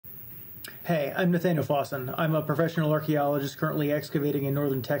Hey, I'm Nathaniel Fawson. I'm a professional archaeologist currently excavating in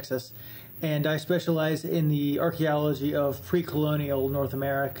northern Texas, and I specialize in the archaeology of pre-colonial North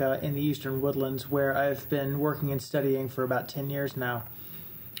America in the eastern woodlands, where I've been working and studying for about 10 years now.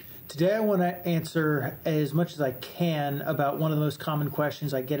 Today I want to answer as much as I can about one of the most common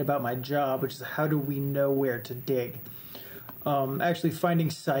questions I get about my job, which is how do we know where to dig? Actually finding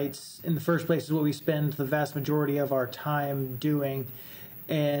sites in the first place is what we spend the vast majority of our time doing.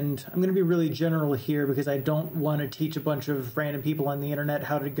 And I'm going to be really general here because I don't want to teach a bunch of random people on the internet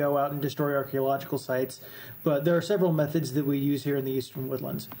how to go out and destroy archaeological sites, but there are several methods that we use here in the eastern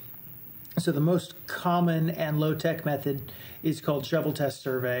woodlands. So the most common and low-tech method is called shovel test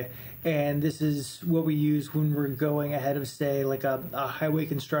survey, and this is what we use when we're going ahead of, say, like a highway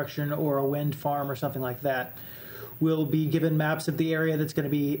construction or a wind farm or something like that. We'll be given maps of the area that's going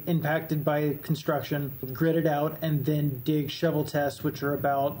to be impacted by construction, grid it out, and then dig shovel tests, which are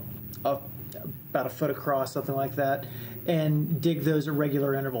about a foot across, something like that, and dig those at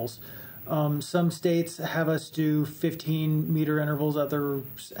regular intervals. Some states have us do 15-meter intervals,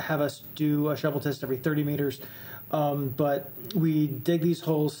 others have us do a shovel test every 30 meters. But we dig these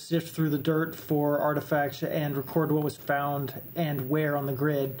holes, sift through the dirt for artifacts, and record what was found and where on the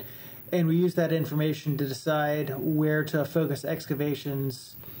grid. And we use that information to decide where to focus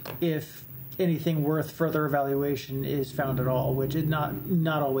excavations if anything worth further evaluation is found at all, which it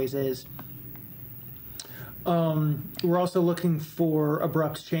not always is. We're also looking for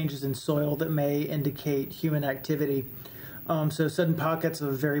abrupt changes in soil that may indicate human activity. So sudden pockets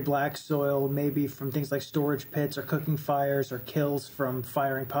of very black soil, maybe from things like storage pits or cooking fires or kills from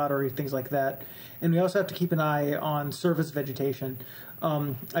firing pottery, things like that. And we also have to keep an eye on surface vegetation.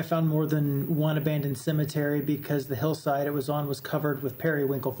 I found more than one abandoned cemetery because the hillside it was on was covered with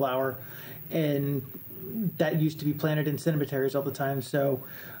periwinkle flower, and that used to be planted in cemeteries all the time. So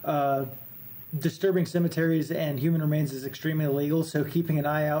disturbing cemeteries and human remains is extremely illegal, so keeping an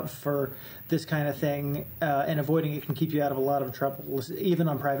eye out for this kind of thing and avoiding it can keep you out of a lot of trouble, even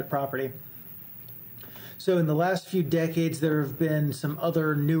on private property. So in the last few decades, there have been some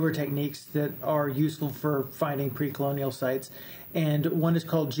other newer techniques that are useful for finding pre-colonial sites, and one is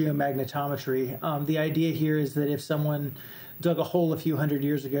called geomagnetometry. The idea here is that if someone dug a hole a few hundred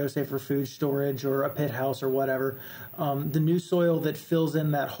years ago, say for food storage or a pit house or whatever, the new soil that fills in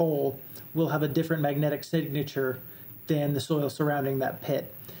that hole will have a different magnetic signature than the soil surrounding that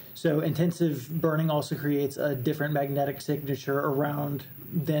pit. So intensive burning also creates a different magnetic signature around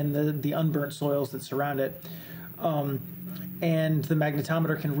than the unburnt soils that surround it. And the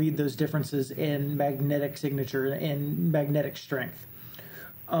magnetometer can read those differences in magnetic signature and magnetic strength.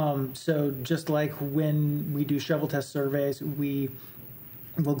 So just like when we do shovel test surveys,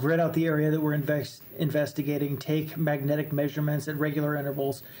 we'll grid out the area that we're investigating, take magnetic measurements at regular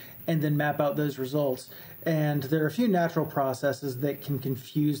intervals, and then map out those results. And there are a few natural processes that can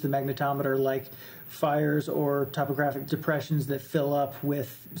confuse the magnetometer, like fires or topographic depressions that fill up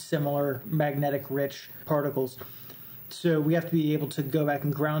with similar magnetic-rich particles. So we have to be able to go back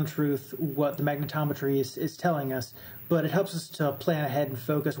and ground truth what the magnetometry is telling us, but it helps us to plan ahead and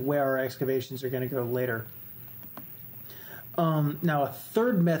focus where our excavations are going to go later. Now, a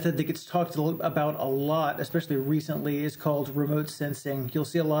third method that gets talked about a lot, especially recently, is called remote sensing. You'll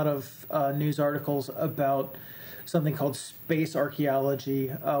see a lot of news articles about something called space archaeology,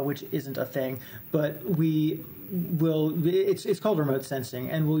 which isn't a thing, but it's called remote sensing,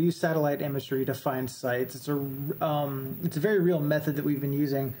 and we'll use satellite imagery to find sites. It's a very real method that we've been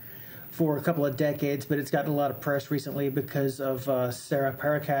using for a couple of decades, but it's gotten a lot of press recently because of Sarah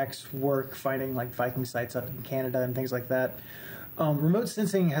Parakak's work finding like Viking sites up in Canada and things like that. Remote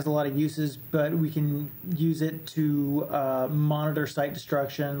sensing has a lot of uses, but we can use it to monitor site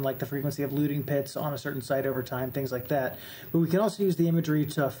destruction, like the frequency of looting pits on a certain site over time, things like that. But we can also use the imagery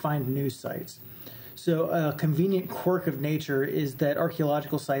to find new sites. So a convenient quirk of nature is that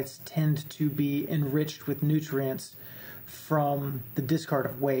archaeological sites tend to be enriched with nutrients from the discard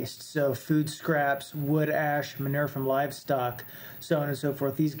of waste. So food scraps, wood ash, manure from livestock, so on and so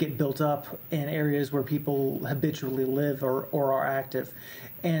forth. These get built up in areas where people habitually live or are active.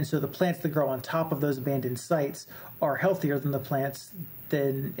 And so the plants that grow on top of those abandoned sites are healthier than the plants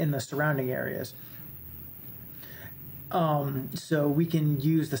than in the surrounding areas. So we can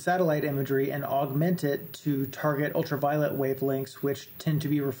use the satellite imagery and augment it to target ultraviolet wavelengths, which tend to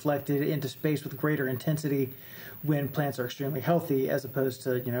be reflected into space with greater intensity when plants are extremely healthy, as opposed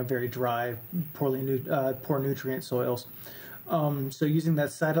to very dry, poor nutrient soils. So using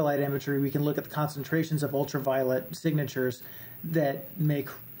that satellite imagery, we can look at the concentrations of ultraviolet signatures that make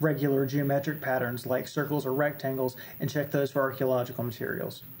regular geometric patterns like circles or rectangles and check those for archaeological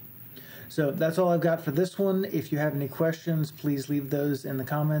materials. So that's all I've got for this one. If you have any questions, please leave those in the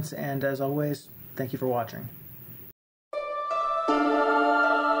comments. And as always, thank you for watching.